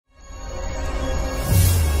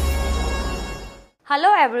Hello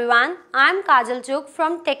everyone, I am Kajal Chugh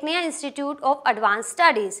from Tecnia Institute of Advanced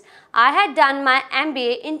Studies. I had done my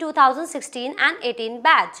MBA in 2016 and 18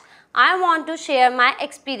 batch. I want to share my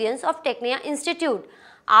experience of Tecnia Institute.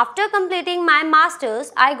 After completing my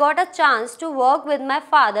masters, I got a chance to work with my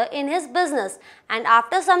father in his business, and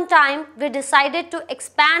after some time we decided to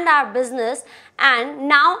expand our business, and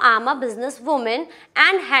now I am a businesswoman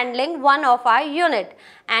and handling one of our unit.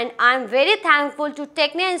 And I am very thankful to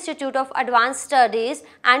Tecnia Institute of Advanced Studies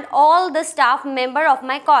and all the staff member of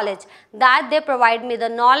my college that they provide me the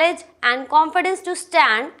knowledge and confidence to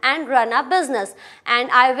stand and run a business. And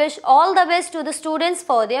I wish all the best to the students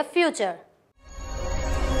for their future.